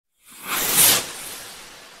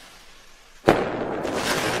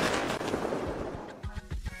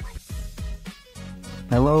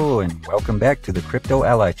Hello and welcome back to the Crypto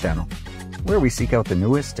Ally channel, where we seek out the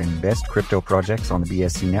newest and best crypto projects on the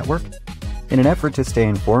BSC network in an effort to stay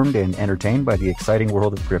informed and entertained by the exciting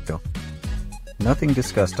world of crypto. Nothing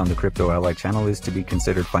discussed on the Crypto Ally channel is to be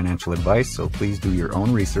considered financial advice, so please do your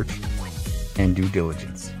own research and due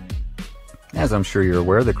diligence. As I'm sure you're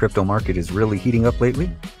aware, the crypto market is really heating up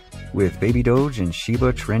lately, with Baby Doge and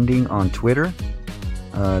Shiba trending on Twitter.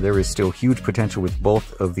 There is still huge potential with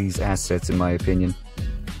both of these assets in my opinion,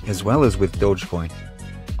 as well as with Dogecoin,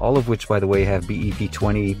 all of which by the way have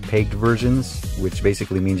BEP20 pegged versions, which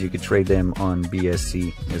basically means you could trade them on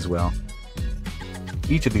BSC as well.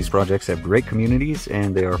 Each of these projects have great communities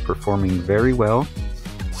and they are performing very well.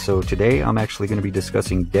 So today I'm actually going to be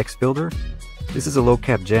discussing Dexbuilder. This is a low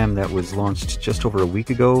cap gem that was launched just over a week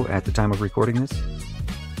ago at the time of recording this.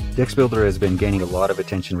 Dexbuilder has been gaining a lot of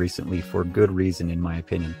attention recently for good reason in my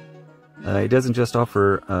opinion. It doesn't just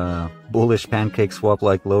offer a bullish pancake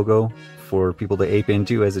swap-like logo for people to ape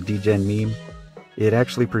into as a degen meme. It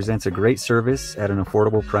actually presents a great service at an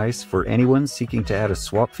affordable price for anyone seeking to add a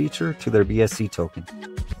swap feature to their BSC token.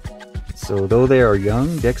 So though they are young,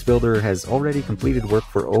 Dexbuilder has already completed work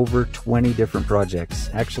for over 20 different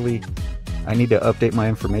projects. Actually, I need to update my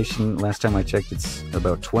information. Last time I checked, it's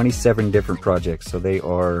about 27 different projects. So they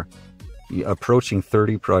are approaching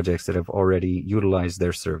 30 projects that have already utilized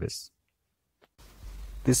their service.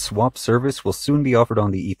 This swap service will soon be offered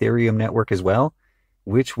on the Ethereum network as well,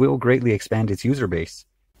 which will greatly expand its user base.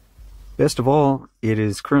 Best of all, it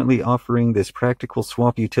is currently offering this practical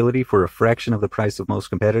swap utility for a fraction of the price of most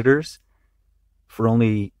competitors. For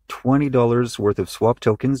only $20 worth of swap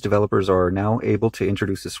tokens, developers are now able to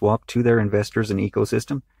introduce a swap to their investors and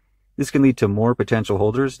ecosystem. This can lead to more potential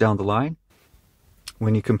holders down the line.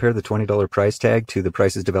 When you compare the $20 price tag to the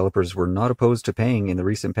prices developers were not opposed to paying in the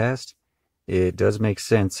recent past, it does make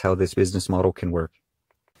sense how this business model can work.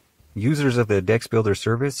 Users of the Dexbuilder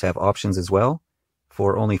service have options as well.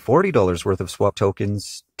 For only $40 worth of swap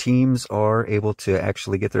tokens, teams are able to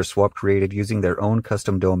actually get their swap created using their own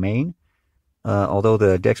custom domain. Although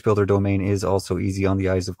the Dexbuilder domain is also easy on the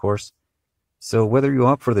eyes, of course. So whether you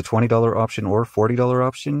opt for the $20 option or $40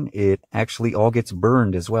 option, it actually all gets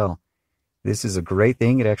burned as well. This is a great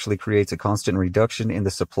thing. It actually creates a constant reduction in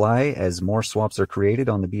the supply as more swaps are created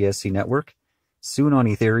on the BSC network. Soon on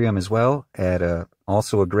Ethereum as well, at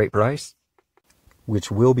also a great price, which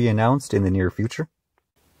will be announced in the near future.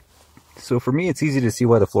 So for me, it's easy to see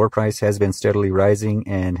why the floor price has been steadily rising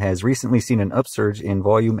and has recently seen an upsurge in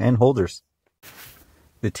volume and holders.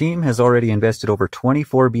 The team has already invested over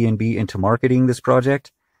 24 BNB into marketing this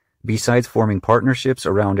project, besides forming partnerships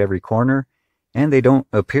around every corner, and they don't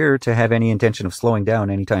appear to have any intention of slowing down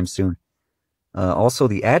anytime soon. Also,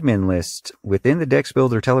 the admin list within the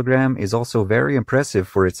Dexbuilder Telegram is also very impressive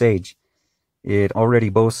for its age. It already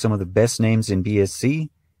boasts some of the best names in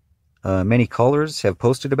BSC. Many callers have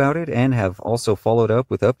posted about it and have also followed up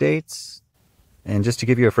with updates. And just to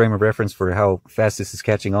give you a frame of reference for how fast this is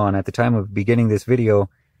catching on, at the time of beginning this video,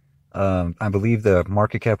 I believe the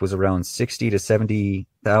market cap was around 60 to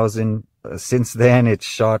 70,000. Since then, it's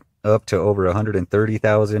shot up to over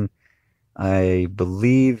 130,000. I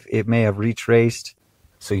believe it may have retraced,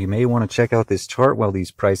 so you may want to check out this chart while these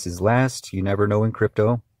prices last. You never know in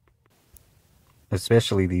crypto,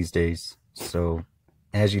 especially these days. So,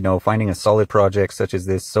 as you know, finding a solid project such as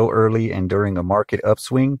this so early and during a market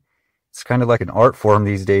upswing, it's kind of like an art form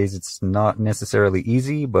these days. It's not necessarily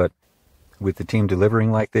easy, but with the team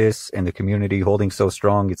delivering like this and the community holding so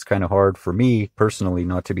strong, it's kind of hard for me personally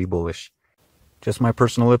not to be bullish. Just my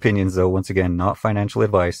personal opinions though, once again, not financial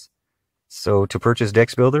advice. So to purchase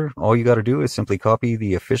Dexbuilder, all you got to do is simply copy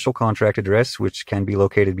the official contract address, which can be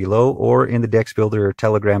located below, or in the Dexbuilder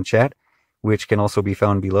Telegram chat, which can also be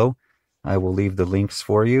found below. I will leave the links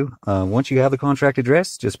for you. Once you have the contract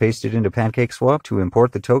address, just paste it into PancakeSwap to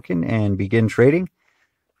import the token and begin trading.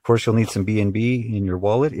 Of course, you'll need some BNB in your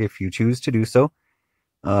wallet if you choose to do so.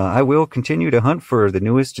 I will continue to hunt for the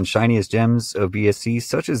newest and shiniest gems of BSC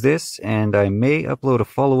such as this, and I may upload a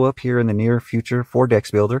follow-up here in the near future for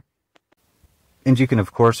Dexbuilder. And you can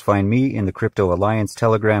of course find me in the Crypto Alliance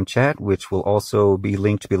Telegram chat, which will also be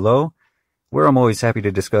linked below, where I'm always happy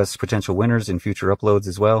to discuss potential winners in future uploads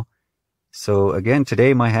as well. So again,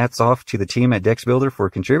 today my hat's off to the team at Dexbuilder for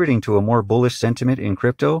contributing to a more bullish sentiment in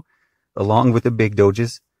crypto, along with the big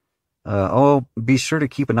doges. I'll be sure to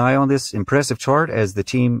keep an eye on this impressive chart as the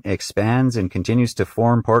team expands and continues to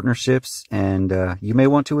form partnerships, and you may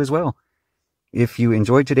want to as well. If you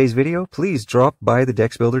enjoyed today's video, please drop by the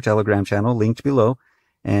Dexbuilder Telegram channel linked below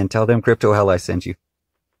and tell them Crypto Ally sent you.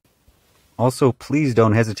 Also, please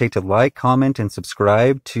don't hesitate to like, comment, and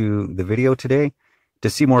subscribe to the video today. to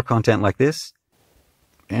see more content like this.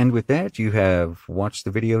 And with that, you have watched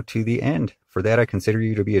the video to the end. For that, I consider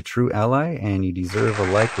you to be a true ally, and you deserve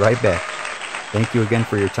a like right back. Thank you again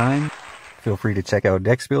for your time. Feel free to check out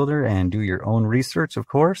Dexbuilder and do your own research, of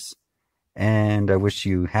course. And I wish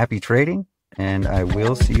you happy trading, and I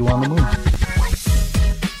will see you on the moon.